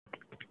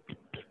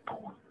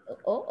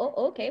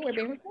Okay, we're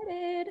being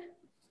recorded.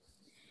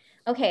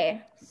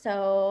 Okay,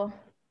 so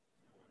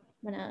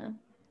I'm gonna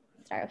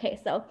start. Okay,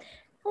 so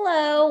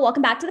hello,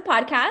 welcome back to the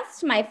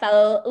podcast, my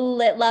fellow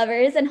lit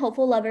lovers and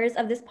hopeful lovers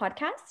of this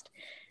podcast.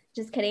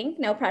 Just kidding,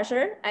 no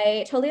pressure.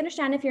 I totally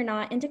understand if you're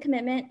not into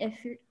commitment.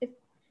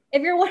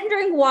 If you're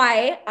wondering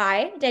why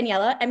I,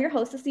 Daniela, am your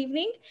host this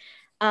evening,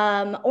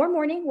 or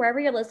morning, wherever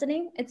you're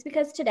listening, it's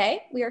because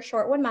today we are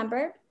short one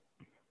member.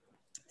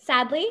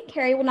 Sadly,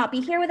 Carrie will not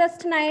be here with us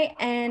tonight,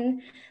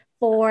 and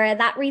for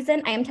that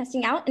reason, I am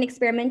testing out and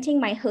experimenting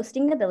my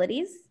hosting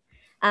abilities.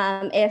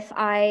 If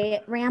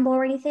I ramble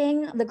or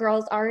anything, the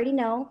girls already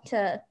know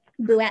to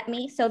boo at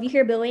me. So if you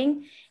hear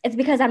booing, it's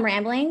because I'm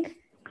rambling.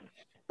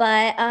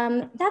 But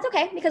that's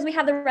okay because we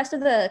have the rest of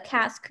the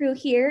cast crew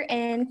here,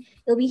 and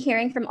you'll be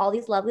hearing from all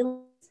these lovely.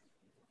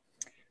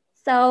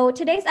 So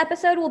today's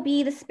episode will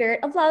be the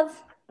spirit of love,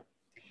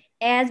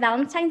 as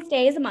Valentine's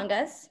Day is among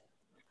us.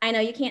 I know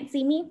you can't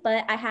see me,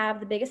 but I have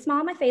the biggest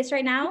smile on my face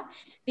right now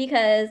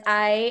because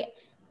I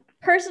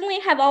personally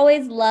have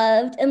always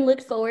loved and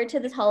looked forward to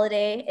this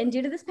holiday. And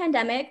due to this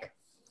pandemic,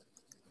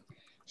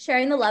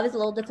 sharing the love is a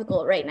little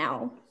difficult right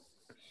now.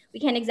 We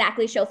can't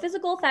exactly show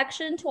physical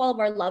affection to all of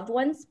our loved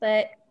ones,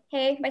 but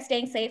hey, by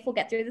staying safe, we'll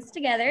get through this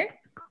together.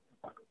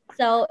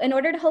 So, in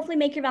order to hopefully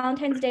make your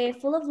Valentine's Day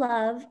full of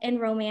love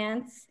and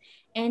romance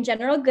and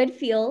general good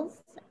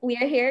feels, we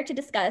are here to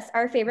discuss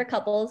our favorite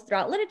couples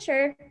throughout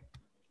literature.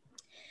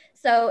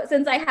 So,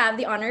 since I have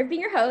the honor of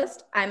being your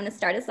host, I'm going to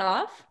start us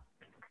off.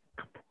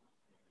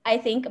 I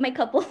think my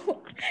couple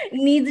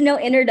needs no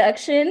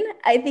introduction.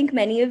 I think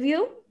many of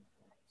you,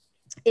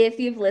 if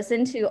you've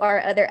listened to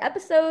our other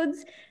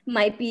episodes,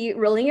 might be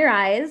rolling your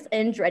eyes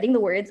and dreading the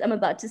words I'm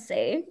about to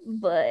say,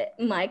 but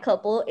my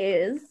couple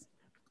is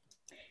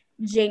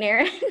Jane Eyre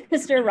and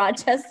Mr.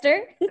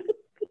 Rochester.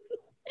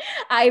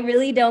 I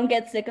really don't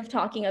get sick of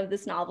talking of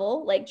this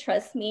novel. Like,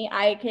 trust me,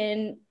 I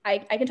can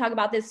talk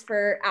about this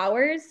for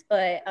hours,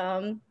 but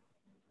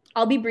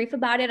I'll be brief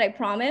about it, I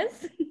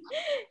promise.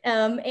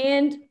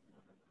 And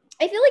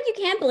I feel like you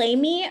can't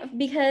blame me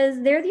because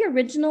they're the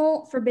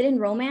original forbidden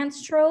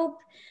romance trope.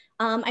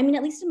 I mean,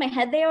 at least in my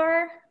head, they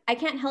are. I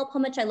can't help how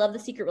much I love the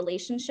secret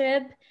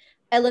relationship.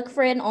 I look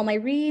for it in all my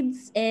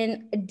reads,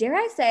 and dare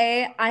I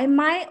say, I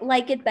might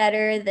like it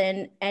better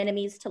than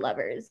enemies to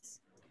lovers.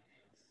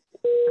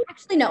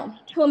 Actually, no.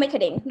 Who am I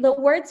kidding? The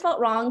words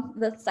felt wrong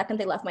the second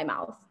they left my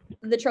mouth.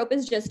 The trope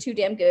is just too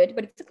damn good,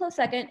 but it's a close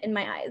second in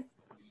my eyes.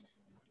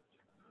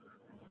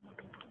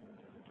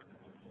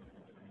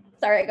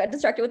 Sorry, I got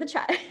distracted with the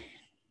chat.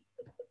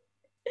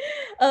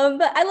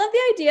 But I love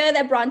the idea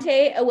that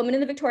Bronte, a woman in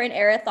the Victorian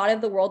era, thought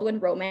of the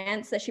whirlwind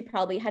romance that she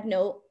probably had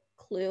no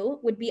clue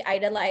would be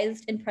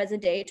idolized in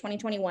present day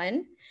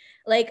 2021.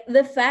 Like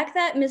the fact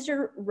that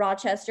Mr.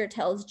 Rochester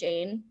tells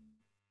Jane,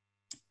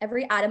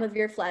 every atom of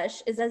your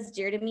flesh is as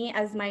dear to me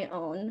as my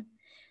own.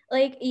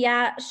 Like,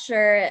 yeah,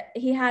 sure,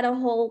 he had a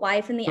whole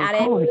wife in the Your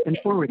attic. call has been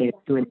forwarded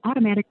to an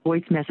automatic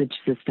voice message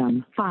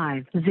system.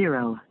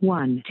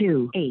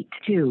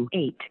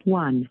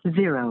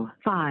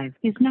 501282815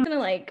 is not. I'm gonna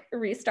like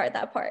restart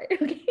that part.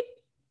 Okay.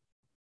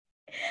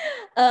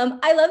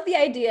 I love the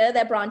idea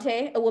that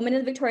Bronte, a woman in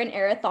the Victorian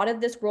era, thought of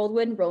this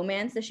whirlwind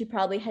romance that she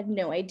probably had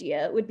no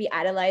idea would be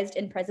idolized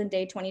in present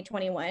day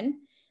 2021.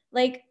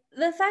 Like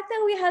the fact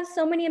that we have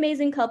so many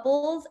amazing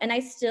couples, and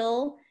I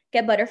still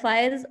get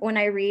butterflies when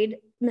I read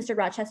Mr.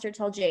 Rochester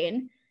tell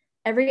Jane,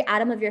 every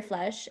atom of your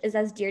flesh is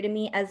as dear to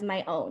me as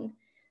my own.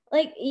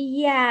 Like,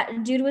 yeah,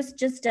 dude was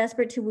just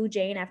desperate to woo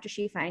Jane after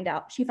she found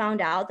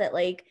out that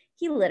like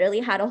he literally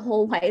had a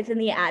whole wife in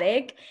the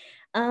attic.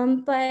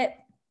 But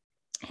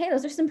hey,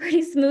 those are some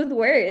pretty smooth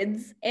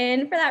words.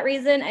 And for that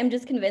reason, I'm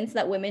just convinced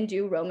that women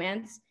do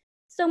romance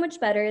so much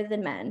better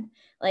than men.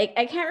 Like,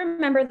 I can't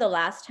remember the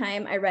last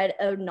time I read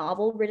a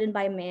novel written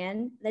by a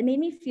man that made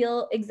me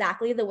feel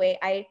exactly the way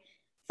I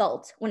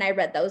felt when I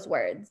read those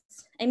words.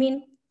 I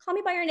mean, Call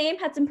Me By Your Name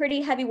had some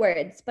pretty heavy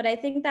words, but I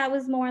think that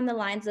was more on the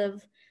lines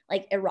of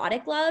like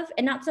erotic love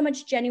and not so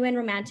much genuine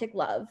romantic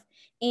love.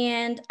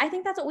 And I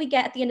think that's what we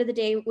get at the end of the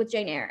day with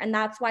Jane Eyre. And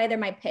that's why they're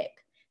my pick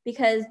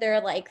because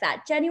they're like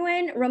that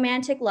genuine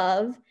romantic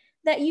love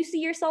that you see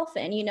yourself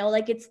in,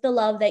 like it's the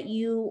love that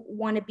you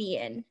want to be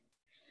in.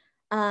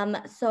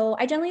 So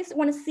I generally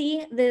want to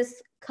see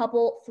this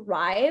couple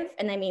thrive.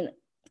 And I mean,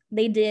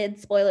 they did,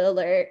 spoiler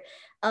alert,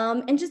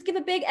 and just give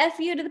a big F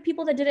you to the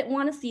people that didn't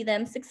want to see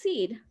them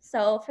succeed.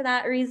 So for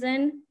that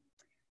reason,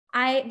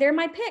 they're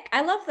my pick.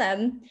 I love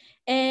them.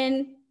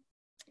 And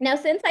now,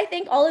 since I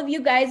think all of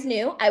you guys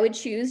knew I would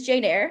choose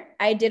Jane Eyre,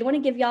 I did want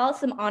to give y'all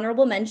some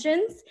honorable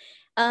mentions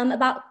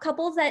about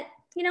couples that,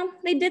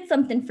 they did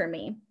something for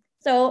me.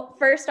 So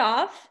first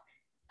off,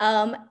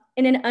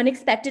 in an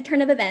unexpected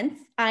turn of events,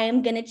 I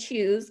am going to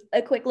choose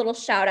a quick little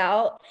shout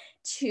out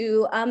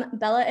to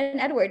Bella and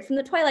Edward from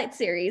the Twilight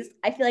series.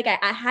 I feel like I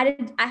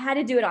had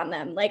to do it on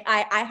them. Like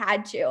I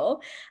had to.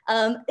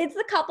 It's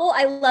the couple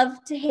I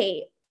love to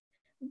hate,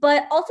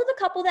 but also the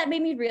couple that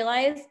made me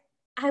realize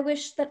I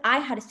wish that I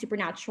had a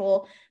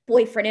supernatural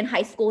boyfriend in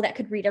high school that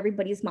could read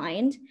everybody's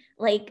mind.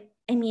 Like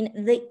I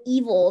mean, the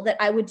evil that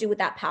I would do with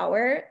that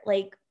power,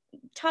 like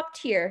top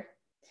tier.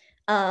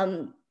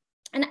 And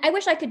I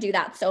wish I could do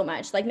that so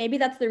much. Like maybe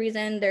that's the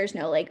reason there's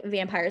no like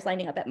vampires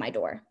lining up at my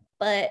door.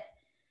 But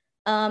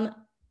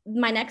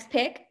my next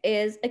pick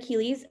is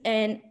Achilles,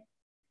 and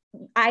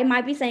I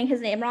might be saying his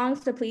name wrong,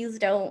 so please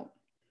don't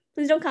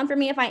come for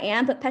me if I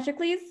am. But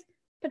Patroclus.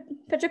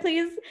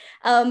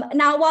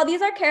 Now, while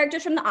these are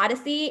characters from the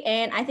Odyssey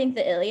and I think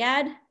the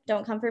Iliad,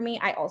 don't come for me.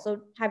 I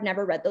also have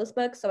never read those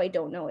books, so I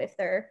don't know if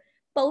they're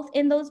both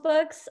in those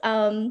books.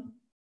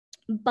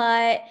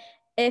 But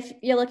if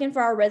you're looking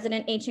for our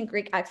resident ancient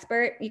Greek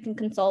expert, you can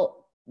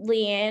consult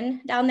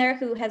Leanne down there,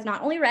 who has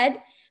not only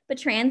read but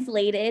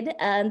translated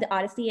the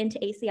Odyssey into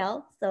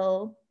ACL.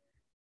 So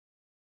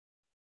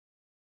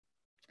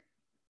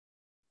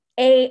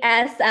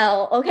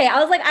ASL. Okay, I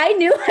was like, I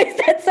knew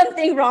I said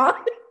something wrong.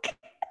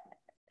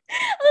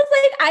 I was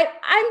like,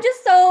 I'm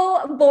just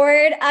so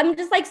bored. I'm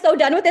just like so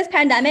done with this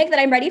pandemic that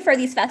I'm ready for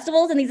these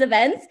festivals and these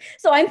events.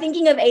 So I'm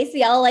thinking of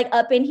ACL like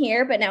up in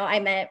here, but no,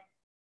 I meant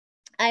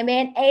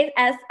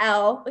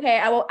ASL. Okay,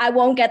 I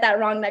won't get that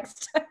wrong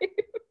next time.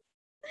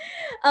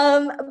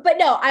 But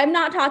no, I'm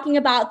not talking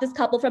about this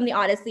couple from the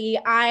Odyssey.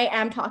 I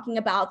am talking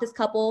about this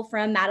couple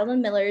from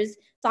Madeline Miller's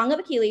Song of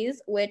Achilles,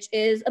 which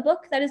is a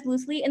book that is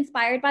loosely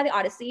inspired by the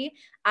Odyssey.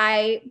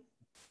 I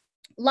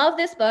love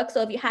this book,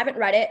 so if you haven't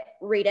read it,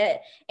 read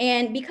it.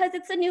 And because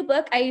it's a new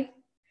book, to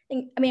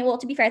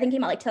be fair, I think it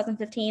came out like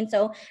 2015,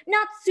 so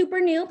not super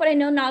new, but I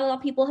know not a lot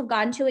of people have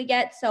gotten to it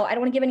yet, so I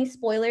don't want to give any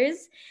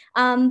spoilers.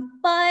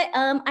 But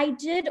I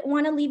did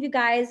want to leave you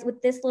guys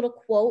with this little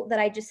quote that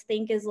I just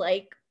think is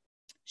like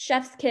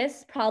chef's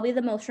kiss, probably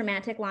the most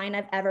romantic line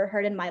I've ever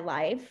heard in my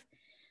life.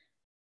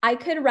 I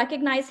could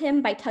recognize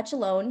him by touch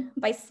alone,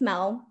 by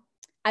smell.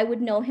 I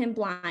would know him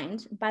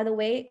blind, by the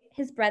way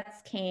his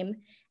breaths came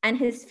and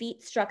his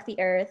feet struck the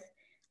earth.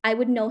 I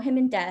would know him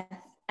in death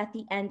at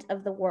the end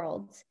of the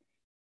world.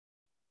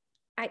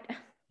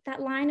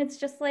 That line, it's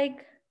just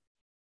like,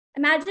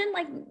 imagine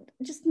like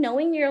just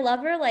knowing your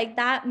lover like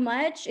that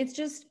much. It's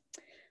just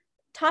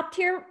top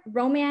tier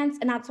romance,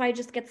 and that's why it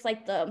just gets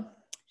like the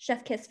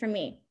chef kiss for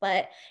me.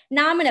 But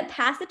now I'm gonna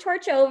pass the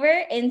torch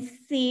over and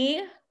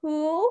see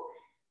who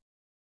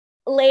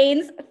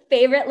Lane's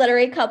favorite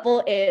literary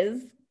couple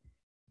is.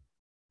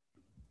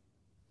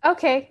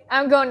 Okay,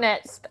 I'm going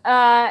next.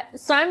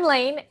 So I'm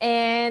Lane,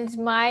 and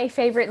my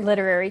favorite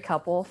literary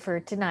couple for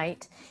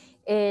tonight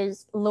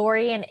is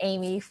Laurie and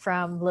Amy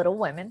from Little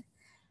Women.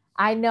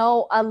 I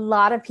know a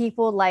lot of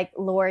people like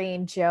Laurie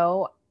and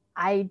Joe.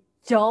 I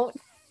don't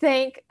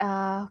think.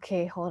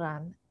 Okay, hold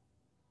on.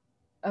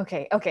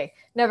 Okay,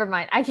 never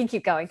mind. I can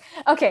keep going.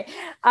 Okay,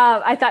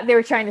 I thought they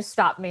were trying to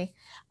stop me.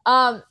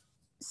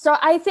 So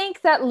I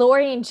think that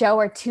Laurie and Joe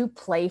are too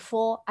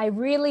playful. I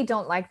really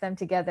don't like them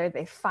together.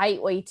 They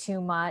fight way too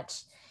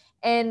much.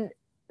 And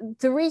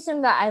the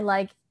reason that I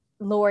like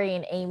Laurie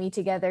and Amy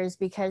together is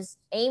because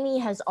Amy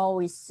has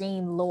always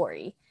seen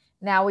Laurie.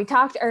 Now, we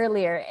talked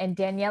earlier, and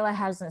Daniela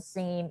hasn't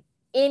seen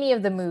any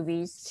of the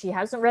movies. She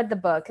hasn't read the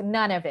book,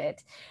 none of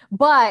it.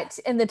 But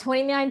in the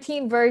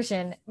 2019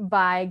 version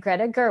by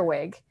Greta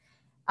Gerwig,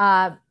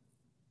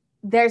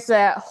 there's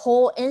a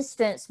whole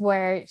instance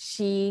where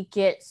she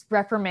gets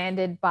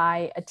reprimanded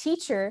by a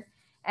teacher.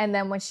 And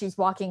then when she's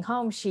walking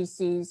home, she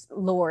sees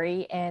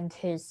Laurie and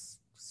his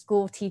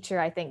school teacher,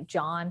 I think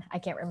John, I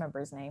can't remember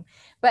his name.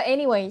 But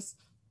anyways,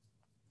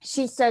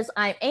 she says,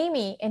 I'm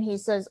Amy. And he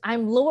says,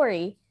 I'm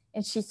Laurie.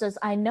 And she says,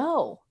 I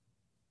know.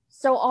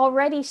 So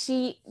already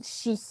she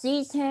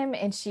sees him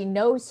and she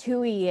knows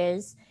who he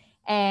is.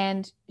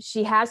 And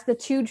she has the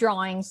two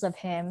drawings of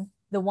him,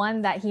 the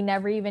one that he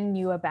never even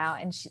knew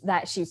about and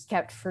that she's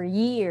kept for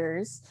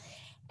years.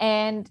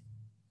 And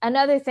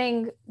another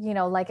thing,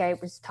 like I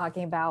was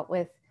talking about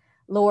with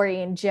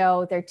Laurie and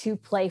Joe, they're too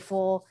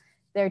playful.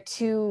 They're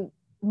too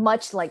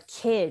much like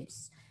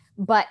kids.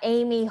 But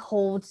Amy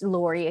holds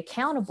Laurie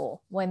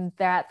accountable. When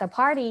they're at the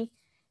party,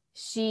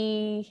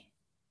 she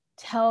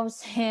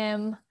tells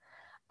him,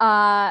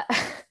 I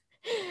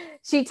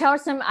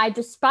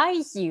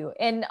despise you.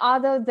 And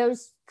although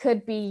those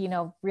could be,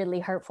 really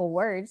hurtful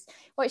words,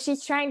 what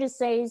she's trying to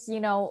say is,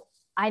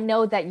 I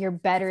know that you're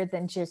better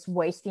than just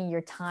wasting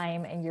your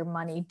time and your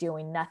money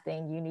doing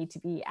nothing. You need to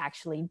be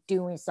actually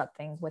doing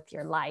something with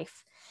your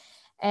life.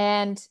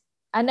 And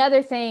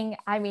another thing,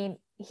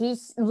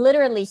 he's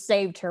literally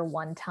saved her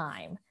one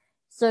time.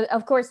 So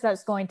of course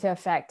that's going to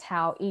affect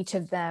how each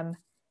of them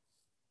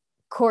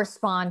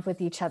correspond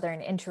with each other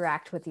and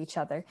interact with each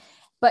other.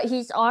 But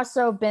he's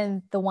also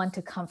been the one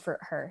to comfort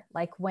her.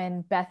 Like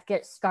when Beth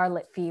gets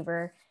scarlet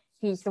fever,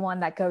 he's the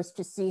one that goes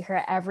to see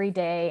her every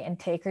day and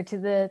take her to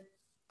the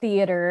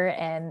theater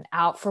and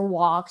out for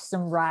walks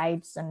and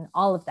rides and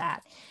all of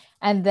that.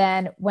 And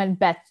then when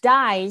Beth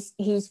dies,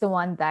 he's the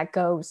one that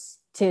goes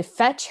to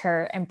fetch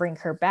her and bring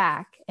her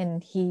back.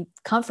 And he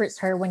comforts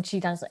her when she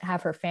doesn't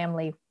have her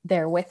family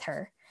there with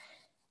her.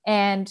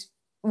 And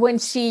when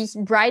she's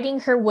writing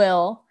her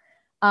will,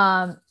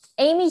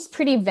 Amy's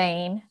pretty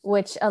vain,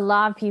 which a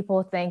lot of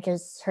people think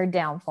is her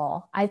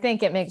downfall. I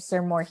think it makes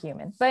her more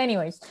human. But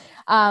anyways,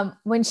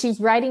 when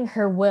she's writing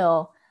her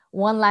will,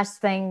 one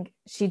last thing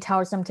she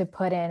tells them to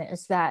put in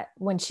is that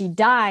when she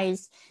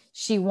dies,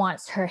 she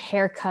wants her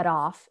hair cut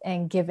off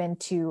and given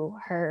to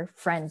her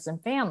friends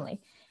and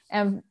family.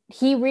 And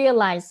he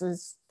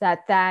realizes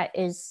that that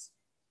is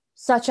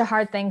such a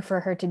hard thing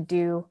for her to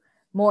do,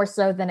 more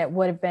so than it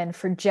would have been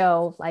for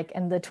Jo, like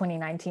in the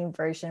 2019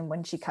 version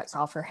when she cuts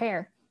off her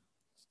hair.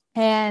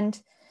 And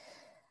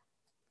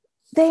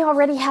they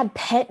already had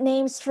pet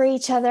names for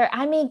each other.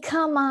 I mean,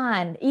 come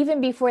on. Even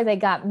before they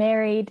got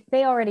married,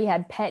 they already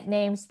had pet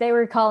names. They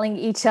were calling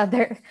each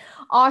other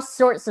all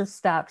sorts of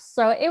stuff.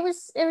 So it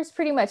was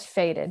pretty much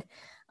fated.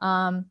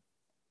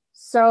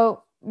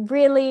 So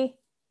really,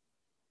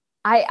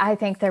 I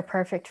think they're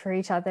perfect for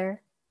each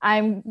other.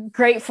 I'm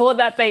grateful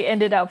that they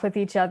ended up with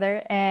each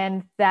other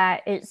and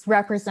that it's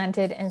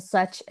represented in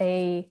such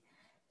a,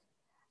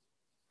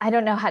 I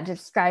don't know how to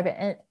describe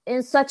it,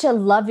 in such a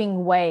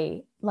loving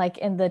way, like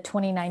in the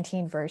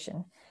 2019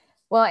 version.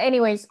 Well,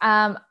 anyways,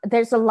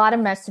 there's a lot of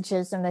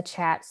messages in the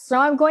chat. So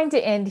I'm going to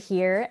end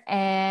here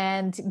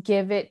and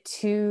give it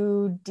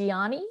to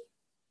Diani.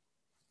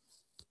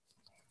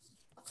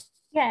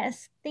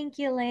 Yes, thank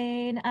you,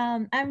 Lane.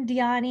 I'm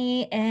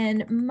Diani,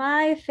 and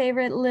my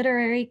favorite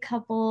literary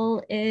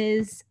couple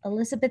is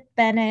Elizabeth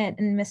Bennet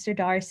and Mr.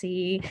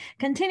 Darcy.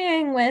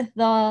 Continuing with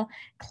the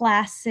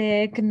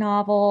classic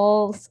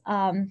novels,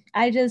 I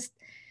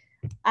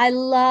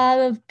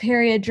love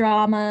period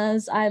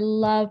dramas. I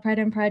love Pride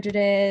and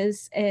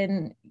Prejudice,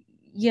 and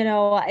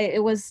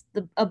it was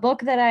a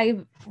book that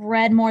I've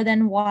read more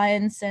than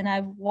once, and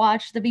I've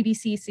watched the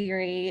BBC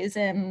series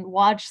and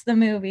watched the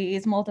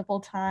movies multiple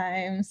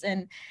times.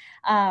 And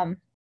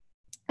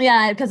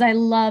yeah, because I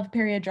love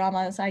period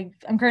dramas.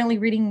 I'm currently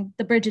reading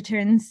the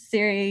Bridgerton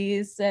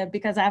series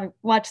because I've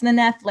watched the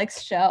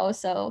Netflix show.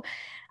 So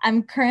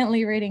I'm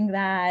currently reading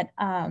that.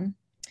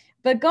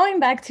 But going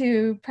back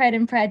to Pride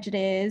and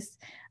Prejudice,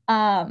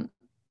 I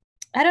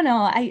don't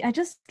know. I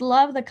just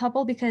love the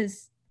couple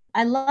because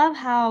I love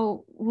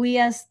how we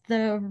as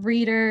the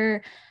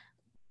reader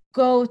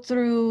go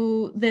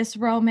through this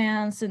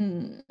romance,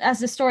 and as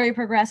the story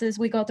progresses,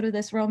 we go through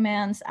this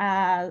romance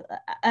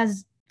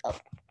as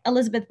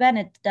Elizabeth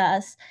Bennet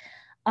does.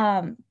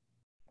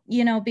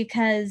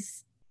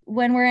 Because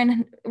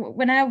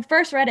when I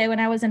first read it, when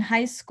I was in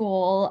high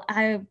school,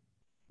 I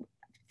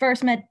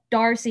first met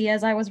Darcy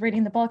as I was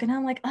reading the book, and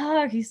I'm like,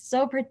 oh, he's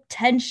so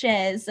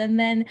pretentious. And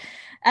then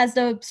as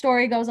the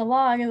story goes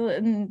along,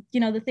 and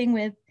the thing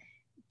with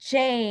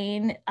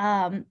Jane,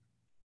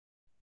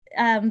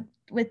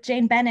 with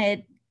Jane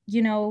Bennet,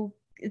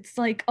 it's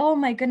like, oh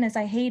my goodness,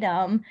 I hate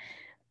him.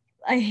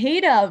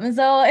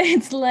 So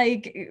it's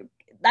like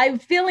I'm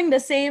feeling the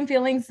same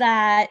feelings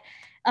that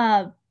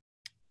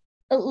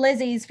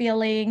Lizzie's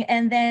feeling,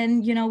 and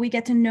then we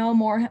get to know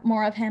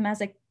more of him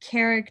as a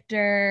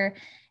character.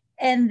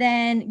 And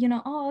then,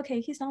 oh,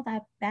 okay, he's not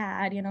that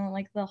bad,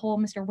 like the whole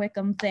Mr.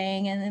 Wickham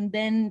thing. And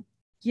then,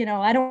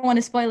 I don't want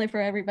to spoil it for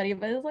everybody,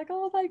 but it's like,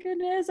 oh my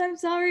goodness, I'm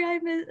sorry I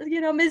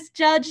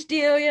misjudged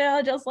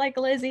you, just like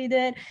Lizzie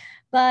did.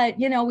 But,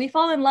 we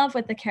fall in love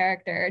with the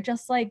character,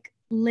 just like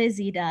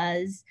Lizzie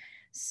does.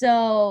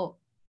 So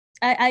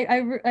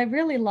I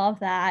really love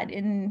that.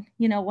 And,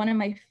 one of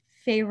my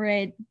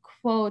favorite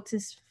quotes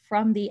is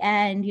from the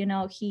end,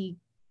 he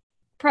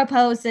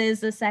proposes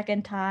the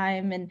second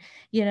time, and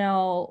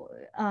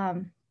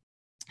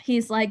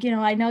he's like,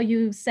 I know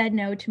you said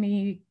no to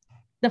me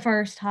the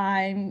first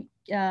time,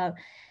 and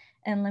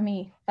let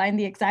me find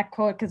the exact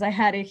quote because I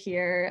had it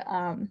here.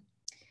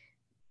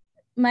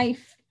 My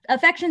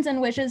affections and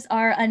wishes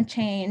are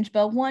unchanged,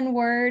 but one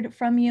word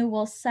from you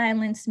will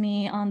silence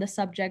me on the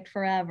subject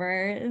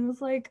forever. It was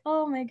like,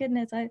 oh my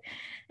goodness,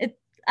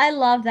 I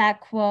love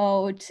that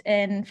quote.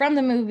 And from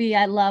the movie,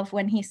 I love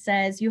when he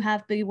says, "You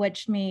have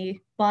bewitched me,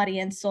 body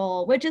and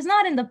soul," which is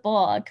not in the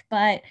book,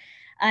 but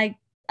I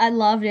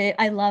loved it.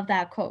 I love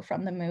that quote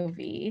from the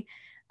movie.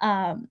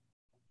 And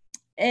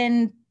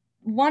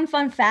one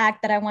fun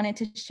fact that I wanted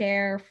to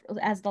share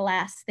as the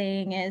last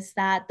thing is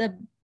that the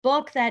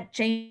book that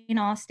Jane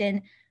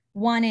Austen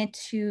wanted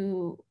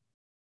to,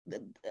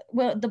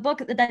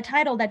 the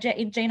title that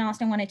Jane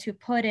Austen wanted to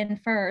put in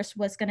first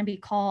was going to be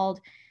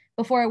called,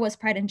 before it was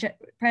Pride and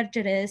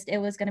Prejudice, it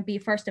was going to be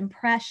First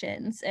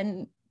Impressions.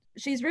 And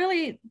she's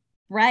really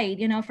right.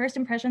 First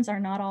impressions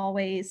are not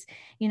always,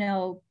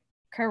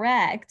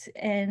 correct.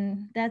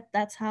 And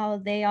that's how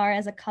they are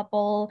as a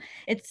couple.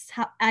 It's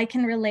how I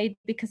can relate,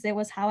 because it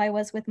was how I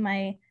was with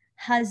my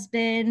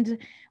husband.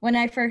 When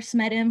I first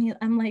met him,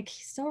 I'm like,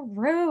 he's so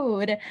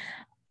rude.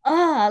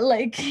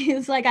 Like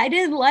he's like, I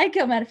didn't like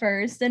him at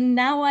first, and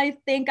now I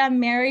think I'm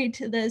married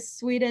to the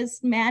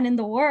sweetest man in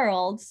the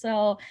world.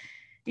 So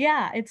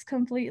yeah, it's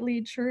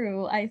completely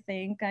true. I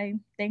think I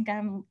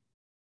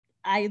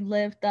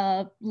lived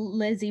the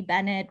Lizzie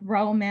Bennet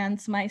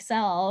romance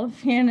myself,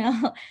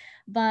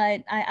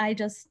 but I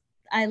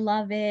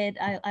love it.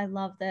 I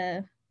love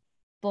the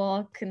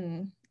book,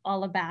 and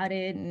all about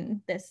it,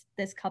 and this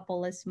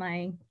couple is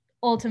my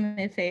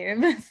ultimate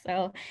fave.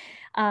 So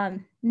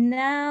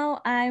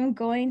now I'm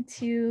going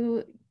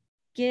to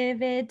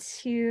give it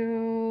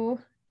to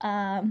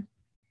I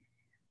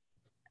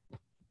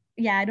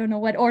don't know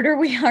what order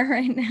we are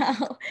right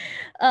now.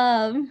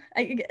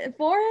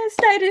 Forrest,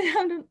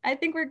 I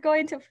think we're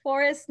going to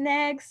Forrest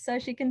next, so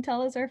she can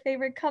tell us her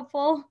favorite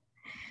couple.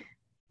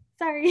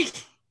 Sorry.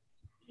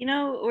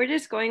 We're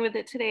just going with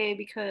it today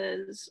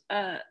because,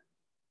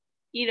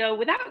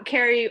 without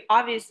Carrie,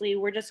 obviously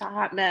we're just a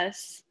hot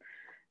mess.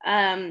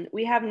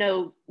 We have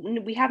no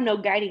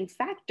guiding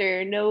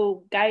factor,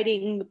 no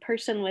guiding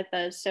person with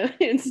us. So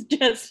it's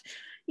just,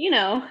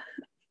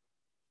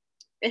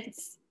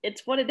 it's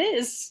what it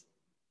is.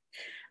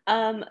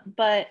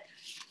 But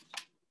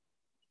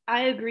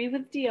I agree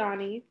with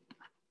Deani.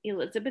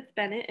 Elizabeth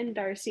Bennet and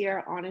Darcy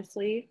are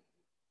honestly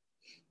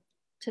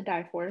to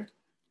die for.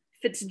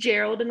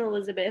 Fitzgerald and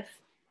Elizabeth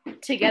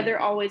together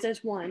always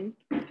as one.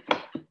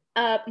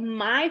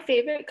 My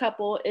favorite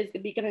couple is the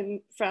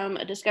beginning from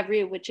A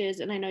Discovery of Witches,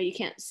 and I know you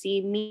can't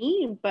see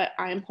me, but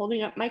I'm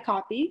holding up my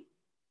copy.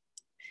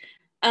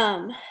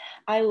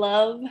 I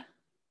love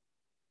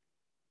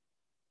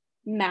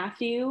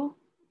Matthew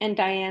and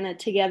Diana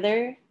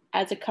together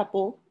as a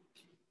couple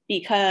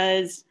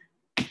because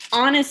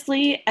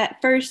honestly,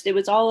 at first it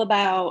was all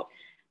about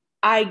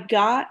I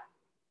got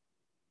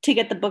to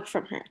get the book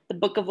from her, the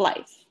Book of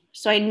Life.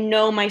 So I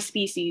know my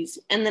species.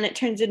 And then it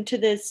turns into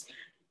this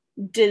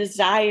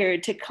desire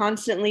to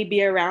constantly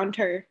be around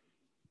her.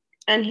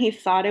 And he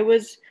thought it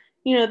was,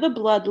 the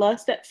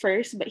bloodlust at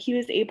first, but he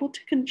was able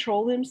to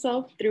control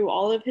himself through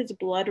all of his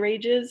blood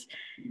rages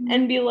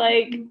and be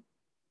like,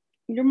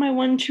 you're my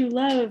one true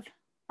love.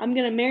 I'm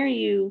going to marry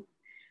you.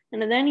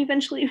 And then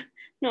eventually,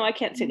 no, I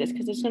can't say this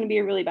because it's going to be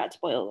a really bad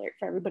spoiler alert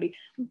for everybody.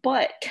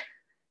 But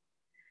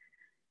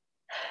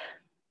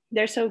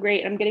they're so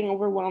great. I'm getting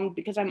overwhelmed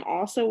because I'm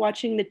also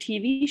watching the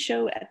TV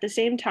show at the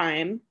same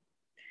time.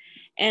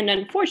 And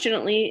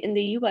unfortunately, in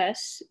the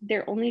US,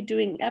 they're only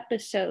doing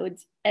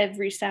episodes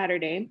every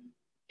Saturday.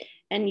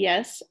 And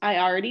yes, I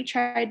already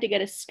tried to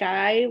get a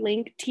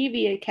Skylink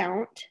TV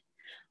account,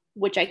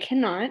 which I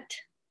cannot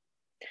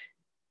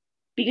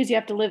because you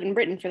have to live in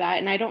Britain for that.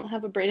 And I don't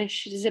have a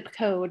British zip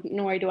code,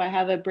 nor do I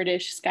have a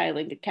British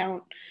Skylink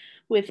account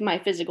with my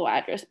physical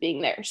address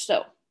being there.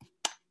 So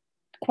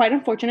quite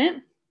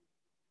unfortunate.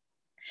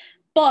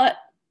 But,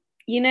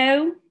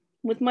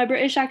 with my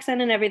British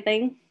accent and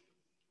everything,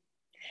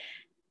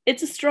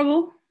 it's a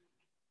struggle.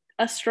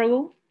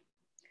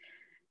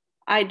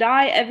 I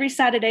die every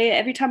Saturday,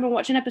 every time I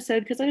watch an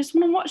episode, because I just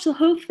want to watch the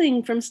whole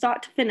thing from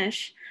start to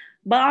finish.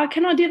 But I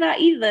cannot do that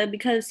either,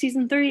 because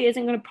season 3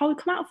 isn't going to probably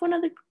come out for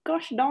another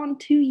gosh darn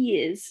 2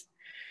 years.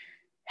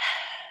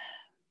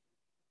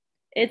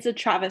 It's a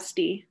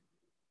travesty.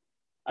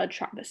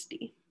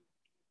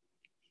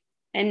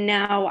 And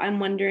now I'm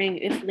wondering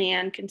if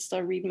Leanne can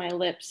still read my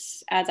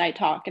lips as I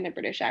talk in a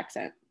British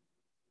accent.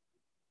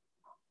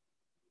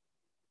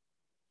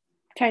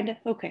 Kinda,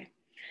 okay.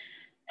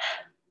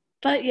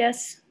 But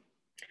yes,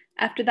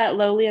 after that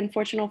lowly,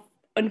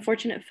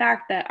 unfortunate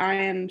fact that I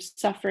am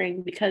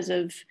suffering because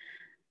of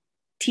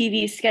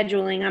TV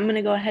scheduling, I'm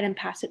gonna go ahead and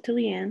pass it to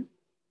Leanne.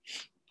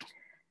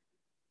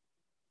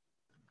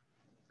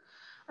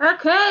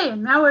 Okay,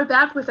 now we're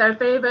back with our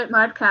favorite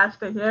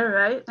modcaster here,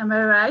 right? Am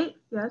I right?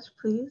 Yes,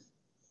 please.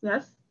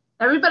 Yes.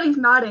 Everybody's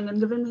nodding and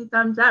giving me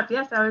thumbs up.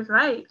 Yes, I was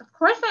right. Of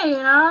course I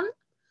am.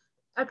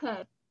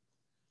 Okay.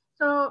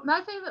 So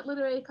my favorite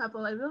literary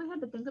couple, I really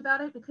had to think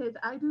about it because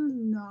I do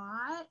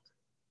not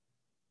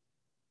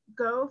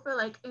go for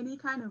like any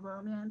kind of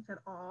romance at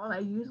all. I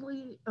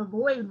usually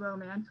avoid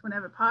romance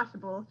whenever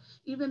possible,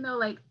 even though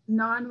like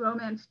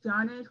non-romance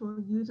genres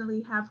will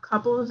usually have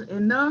couples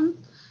in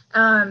them.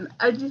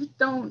 I just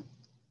don't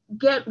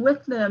get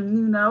with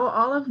them,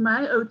 all of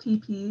my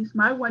OTPs,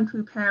 my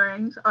 1-2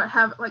 pairings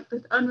have like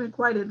this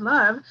unrequited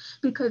love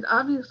because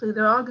obviously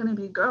they're all going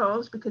to be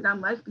girls because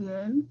I'm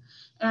lesbian,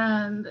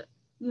 and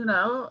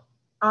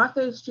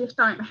authors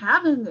just aren't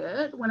having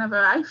it whenever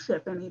I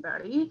ship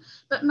anybody.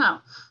 But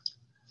no.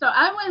 So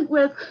I went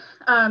with,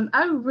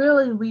 I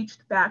really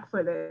reached back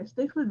for this.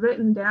 This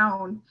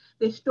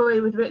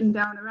story was written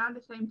down around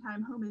the same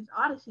time Homer's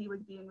Odyssey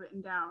was being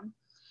written down.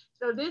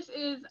 So this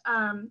is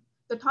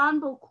the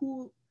Tonbo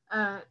Cool,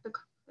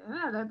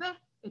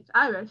 it's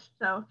Irish,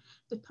 so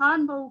the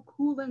Tonbo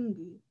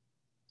Coolingi,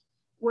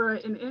 where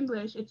in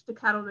English it's the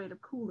Cattle Raid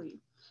of Cooley.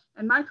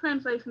 And my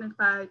translation is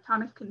by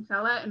Thomas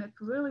Kinsella, and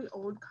it's a really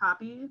old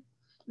copy.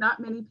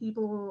 Not many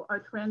people are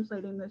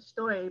translating this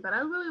story, but I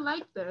really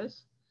like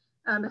this.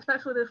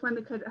 Especially this one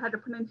because it had a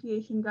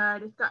pronunciation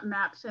guide. It's got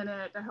maps in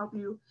it to help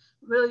you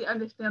really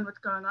understand what's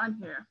going on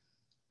here.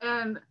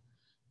 And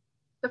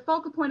the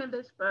focal point of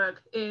this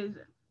book is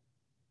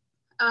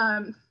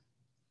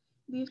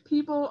these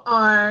people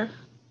are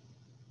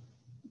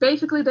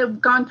basically,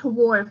 they've gone to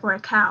war for a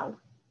cow.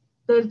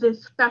 There's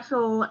this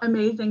special,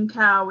 amazing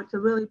cow. It's a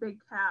really big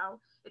cow.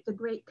 It's a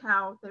great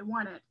cow. They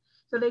want it.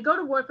 So they go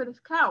to war for this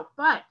cow,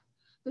 but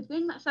the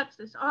thing that sets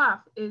this off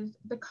is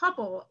the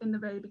couple in the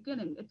very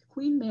beginning. It's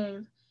Queen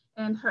Maeve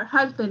and her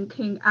husband,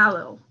 King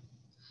Alil.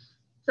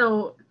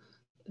 So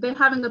they're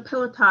having a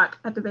pillow talk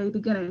at the very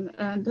beginning,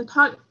 and the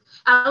talk,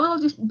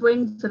 Alil just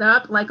brings it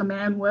up like a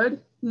man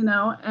would,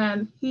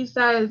 and he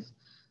says,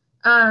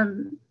 I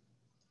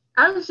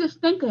was just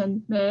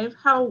thinking, Maeve,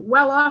 how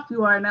well off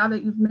you are now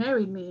that you've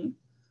married me.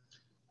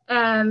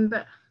 And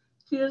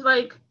she was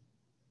like,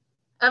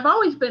 I've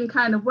always been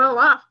kind of well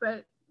off,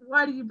 but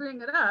why do you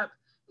bring it up?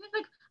 He's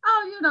like,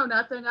 oh,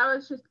 nothing. I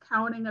was just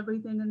counting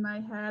everything in my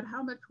head,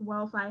 how much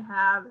wealth I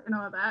have and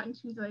all that. And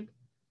she's like,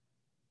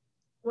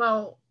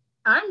 well,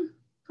 I'm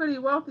pretty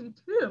wealthy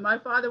too. My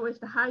father was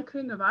the High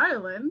King of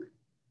Ireland.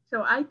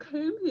 So I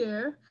came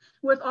here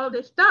with all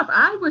this stuff.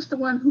 I was the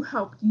one who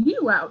helped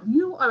you out.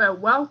 You are a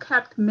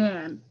well-kept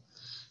man.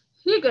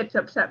 He gets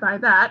upset by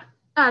that,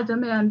 as a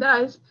man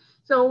does.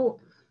 So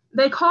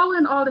they call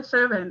in all the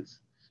servants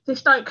to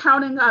start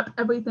counting up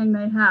everything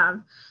they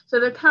have. So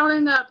they're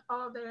counting up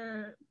all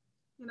their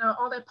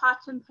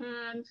pots and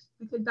pans,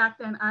 because back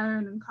then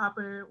iron and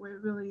copper were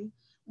really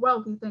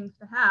wealthy things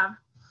to have.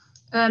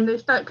 And they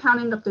start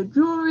counting up their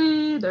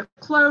jewelry, their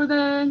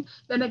clothing.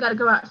 Then they got to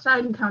go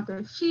outside and count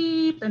their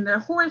sheep and their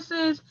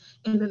horses.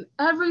 And then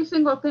every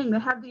single thing, they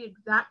have the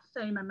exact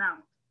same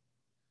amount.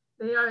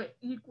 They are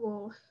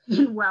equal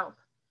in wealth.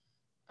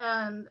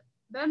 And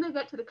then they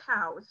get to the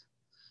cows.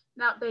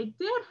 Now, they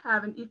did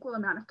have an equal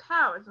amount of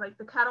cows. Like,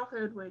 the cattle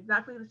herd were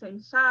exactly the same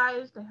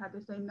size. They had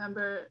the same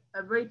number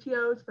of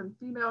ratios from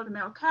female to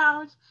male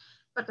cows.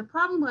 But the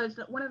problem was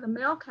that one of the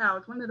male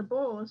cows, one of the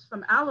bulls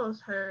from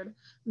Alil's herd,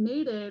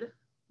 mated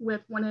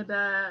with one of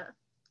the,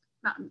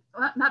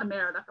 not a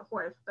mare, that's a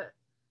horse, but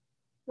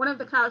one of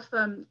the cows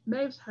from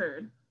Maeve's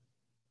herd.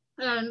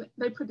 And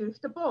they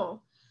produced a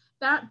bull.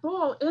 That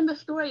bull, in the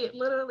story, it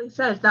literally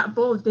says that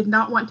bull did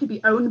not want to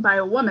be owned by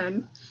a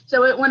woman.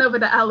 So it went over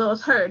to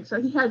Alil's herd.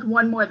 So he has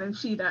one more than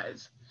she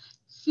does.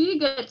 She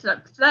gets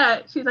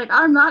upset. She's like,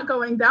 I'm not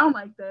going down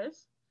like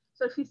this.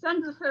 So she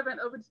sends a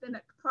servant over to the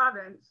next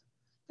province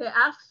to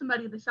ask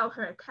somebody to sell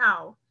her a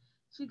cow.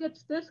 She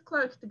gets this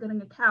close to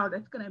getting a cow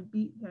that's going to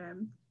beat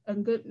him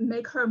and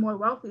make her more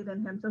wealthy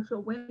than him, so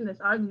she'll win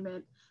this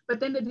argument. But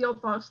then the deal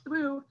falls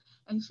through,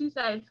 and she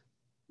says,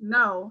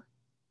 no,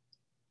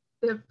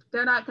 if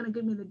they're not going to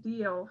give me the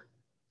deal,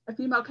 a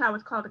female cow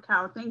is called a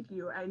cow. Thank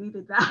you. I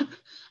needed that.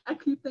 I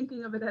keep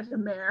thinking of it as a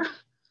mare.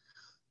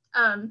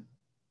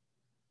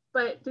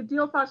 But the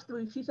deal falls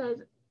through. She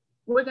says,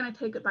 we're going to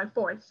take it by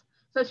force.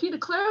 So she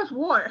declares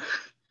war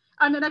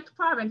on the next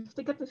province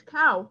to get this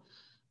cow.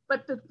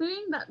 But the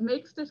thing that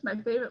makes this my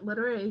favorite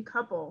literary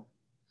couple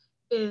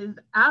is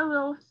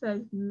Alil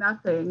says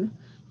nothing.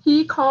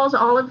 He calls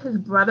all of his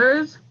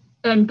brothers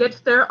and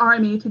gets their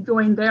army to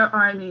join their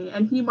army,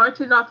 and he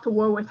marches off to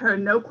war with her,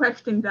 no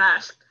questions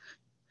asked.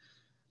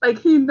 Like,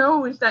 he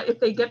knows that if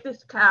they get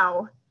this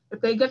cow,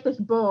 if they get this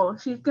bull,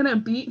 she's gonna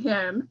beat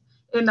him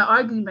in the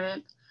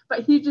argument,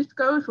 but he just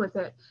goes with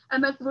it.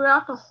 And then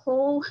throughout the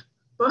whole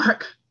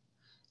book,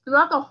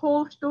 throughout the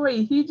whole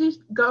story, he just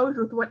goes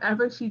with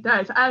whatever she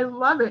does. I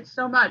love it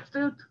so much.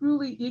 They're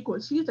truly equal.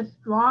 She's a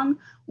strong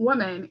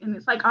woman. And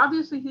it's like,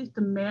 obviously he's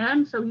the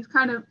man. So he's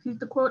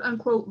the quote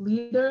unquote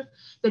leader,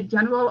 the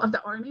general of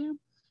the army,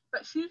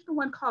 but she's the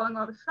one calling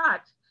all the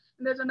shots.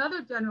 And there's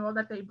another general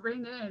that they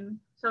bring in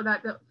so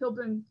that he'll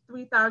bring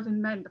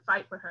 3,000 men to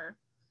fight for her.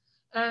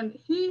 And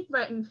he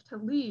threatens to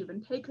leave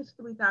and take his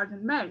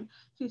 3,000 men.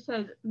 She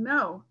says,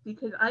 no,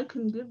 because I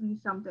can give you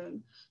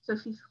something. So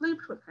she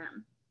sleeps with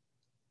him.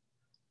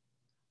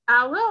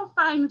 Alil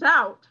finds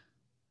out,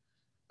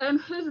 and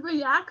his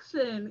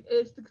reaction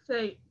is to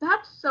say,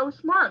 that's so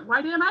smart.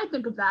 Why didn't I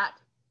think of that?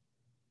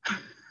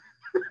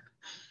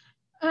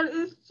 And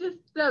it's just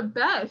the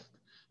best.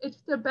 It's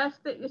the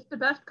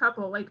best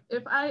couple. Like,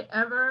 if I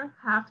ever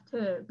have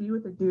to be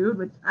with a dude,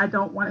 which I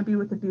don't want to be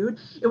with a dude,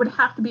 it would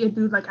have to be a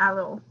dude like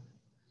Alil.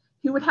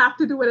 He would have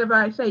to do whatever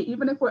I say.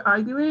 Even if we're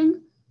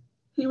arguing,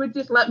 he would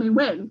just let me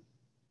win.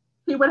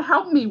 He would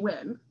help me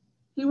win.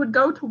 He would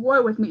go to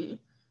war with me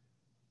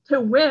to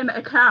win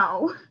a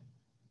cow,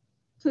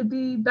 to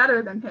be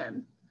better than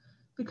him,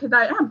 because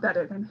I am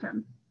better than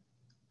him.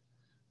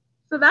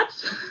 So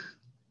that's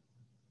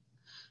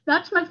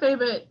my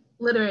favorite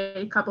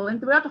literary couple. And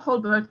throughout the whole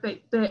book,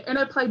 the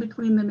interplay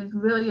between them is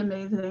really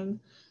amazing.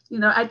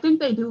 I think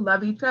they do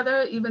love each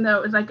other, even though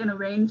it was like an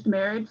arranged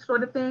marriage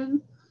sort of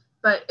thing.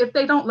 But if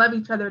they don't love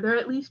each other, they're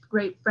at least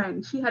great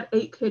friends. She had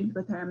 8 kids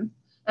with him,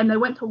 and they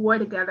went to war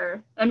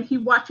together. And he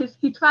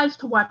tries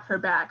to watch her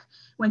back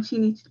when she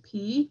needs to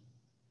pee.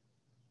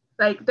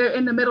 Like, they're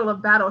in the middle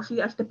of battle. She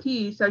has to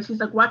pee. So she's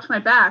like, watch my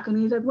back. And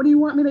he's like, what do you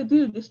want me to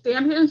do? Just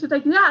stand here? And she's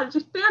like, yeah,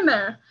 just stand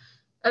there.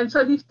 And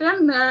so he's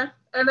standing there.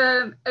 And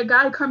then a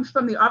guy comes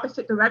from the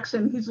opposite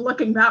direction. He's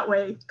looking that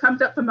way,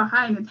 comes up from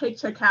behind and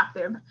takes her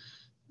captive.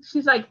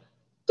 She's like,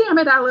 damn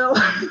it,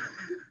 Alil.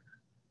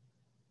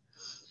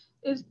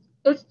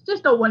 It's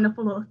just a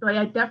wonderful little story.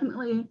 I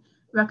definitely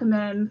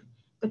recommend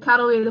The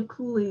Cavalry of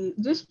Cooley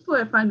just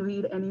for a fun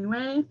read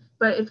anyway.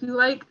 But if you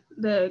like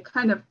the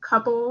kind of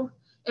couple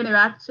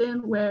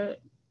interaction where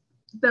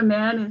the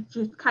man is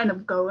just kind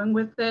of going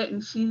with it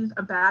and she's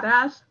a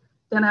badass,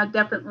 then I'd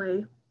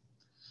definitely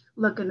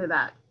look into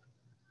that.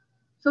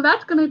 So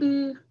that's going to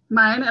be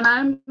mine, and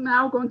I'm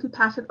now going to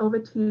pass it over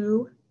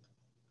to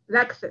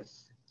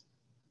Lexus.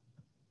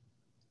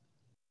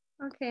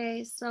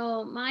 Okay,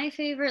 so my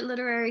favorite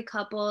literary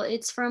couple,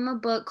 it's from a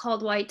book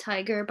called White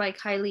Tiger by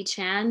Kylie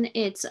Chan.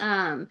 It's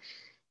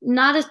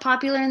not as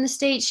popular in the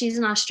States. She's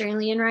an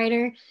Australian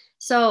writer.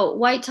 So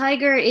White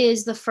Tiger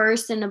is the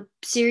first in a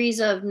series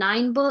of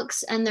 9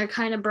 books, and they're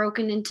kind of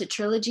broken into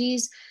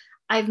trilogies.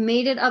 I've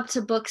made it up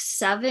to book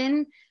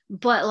 7,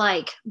 but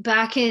like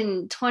back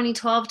in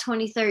 2012,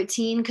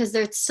 2013, because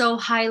they're so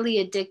highly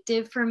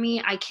addictive for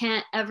me, I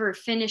can't ever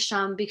finish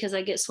them because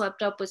I get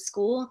swept up with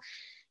school.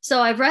 So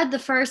I've read the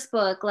first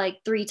book like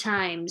 3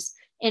 times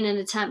in an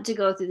attempt to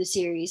go through the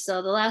series.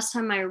 So the last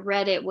time I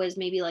read it was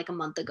maybe like a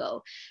month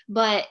ago.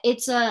 But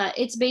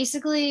it's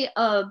basically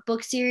a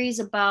book series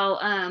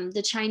about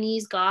the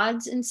Chinese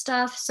gods and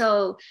stuff.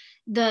 So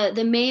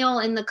the male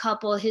in the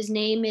couple, his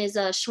name is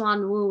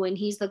Xuan Wu, and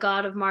he's the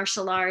god of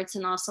martial arts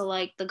and also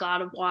like the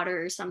god of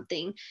water or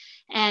something.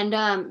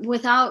 And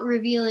without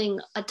revealing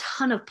a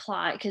ton of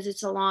plot, because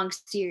it's a long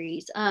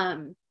series,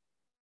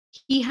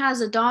 he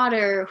has a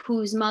daughter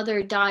whose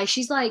mother died.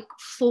 She's like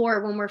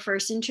 4 when we're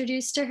first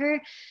introduced to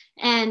her,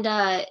 and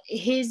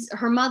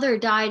her mother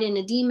died in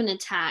a demon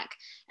attack.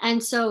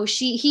 And so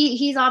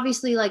he's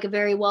obviously like a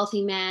very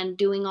wealthy man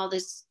doing all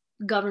this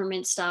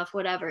government stuff,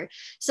 whatever.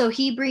 So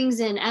he brings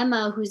in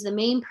Emma, who's the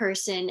main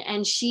person,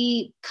 and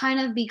she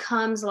kind of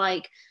becomes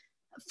like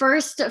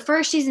first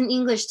she's an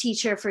English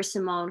teacher for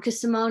Simone,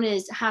 because Simone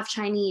is half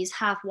Chinese,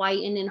 half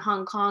white, and in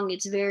Hong Kong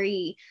it's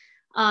very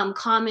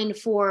common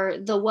for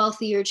the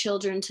wealthier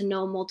children to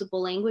know multiple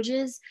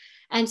languages.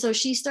 And so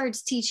she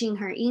starts teaching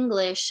her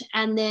English,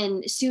 and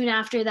then soon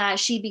after that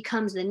she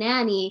becomes the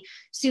nanny.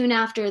 Soon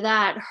after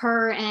that,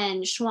 her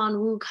and Xuan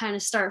Wu kind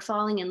of start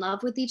falling in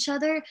love with each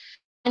other.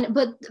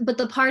 But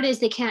the part is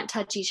they can't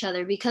touch each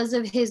other because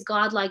of his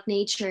godlike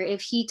nature.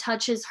 If he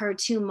touches her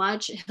too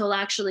much, he'll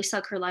actually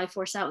suck her life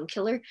force out and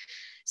kill her.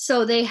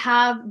 So they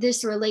have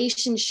this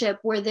relationship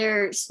where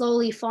they're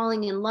slowly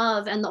falling in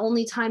love, and the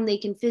only time they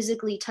can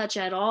physically touch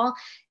at all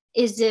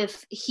is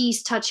if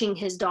he's touching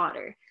his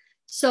daughter.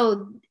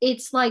 So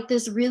it's like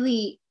this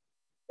really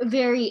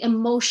very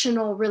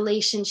emotional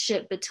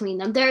relationship between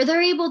them.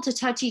 They're able to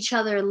touch each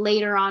other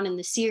later on in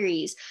the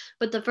series,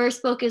 but the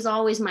first book is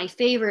always my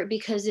favorite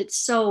because it's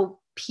so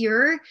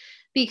pure,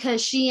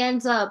 because she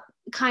ends up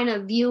kind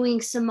of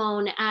viewing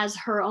Simone as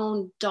her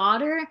own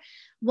daughter,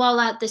 while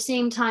at the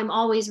same time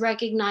always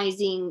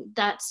recognizing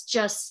that's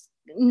just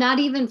not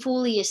even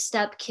fully a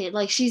step kid.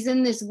 Like she's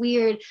in this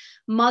weird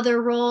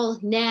mother role,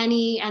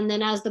 nanny, and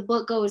then as the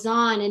book goes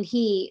on and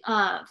he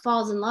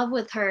falls in love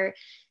with her,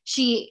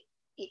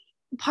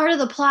 part of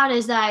the plot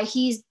is that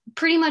he's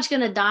pretty much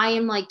going to die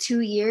in like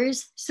 2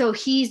 years. So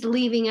he's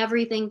leaving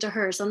everything to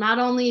her. So not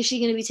only is she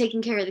going to be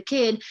taking care of the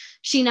kid,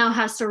 she now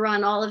has to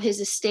run all of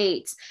his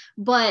estates,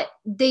 but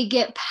they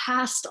get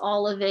past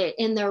all of it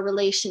in their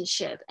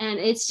relationship. And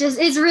it's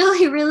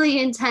really,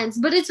 really intense,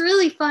 but it's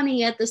really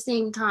funny at the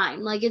same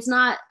time. Like it's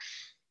not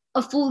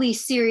a fully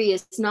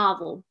serious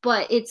novel,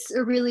 but it's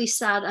a really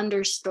sad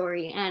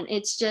understory. And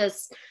it's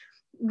just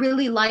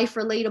really life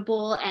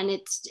relatable, and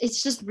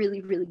it's just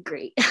really, really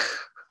great.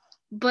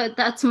 But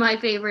that's my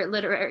favorite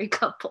literary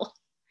couple.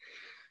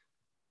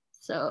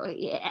 So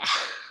yeah.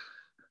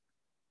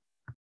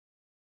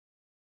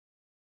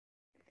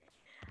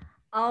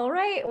 All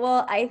right,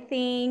 well, I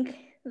think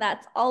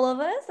that's all of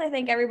us. I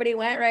think everybody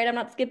went, right? I'm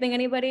not skipping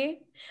anybody.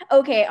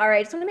 Okay, all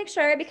right, just want to make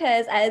sure,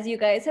 because as you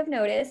guys have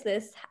noticed,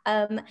 this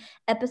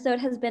episode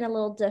has been a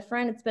little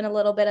different. It's been a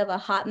little bit of a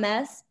hot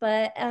mess,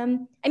 but I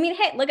mean,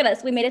 hey, look at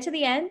us. We made it to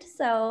the end.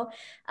 So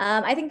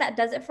I think that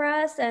does it for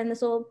us, and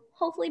this will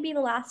hopefully be the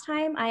last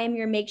time I am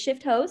your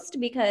makeshift host,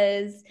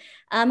 because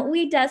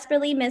we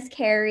desperately miss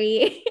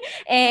Carrie.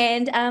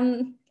 And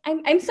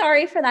I'm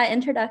sorry for that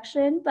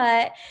introduction,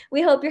 but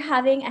we hope you're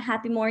having a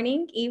happy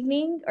morning,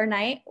 evening, or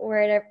night,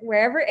 or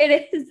wherever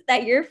it is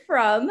that you're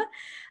from.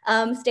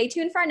 Stay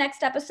tuned for our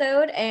next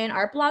episode and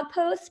our blog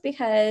posts,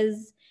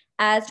 because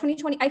as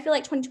 2020, I feel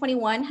like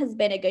 2021 has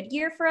been a good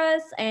year for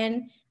us,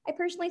 and I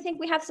personally think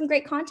we have some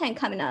great content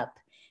coming up.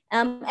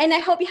 And I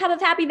hope you have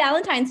a happy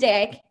Valentine's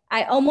Day.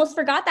 I almost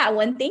forgot that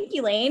one. Thank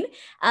you, Lane.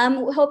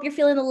 Hope you're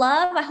feeling the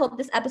love. I hope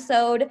this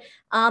episode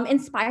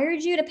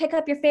inspired you to pick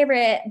up your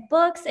favorite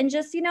books and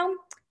just,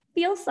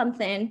 feel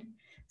something.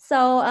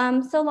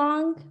 So, so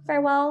long,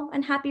 farewell,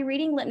 and happy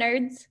reading, lit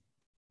nerds.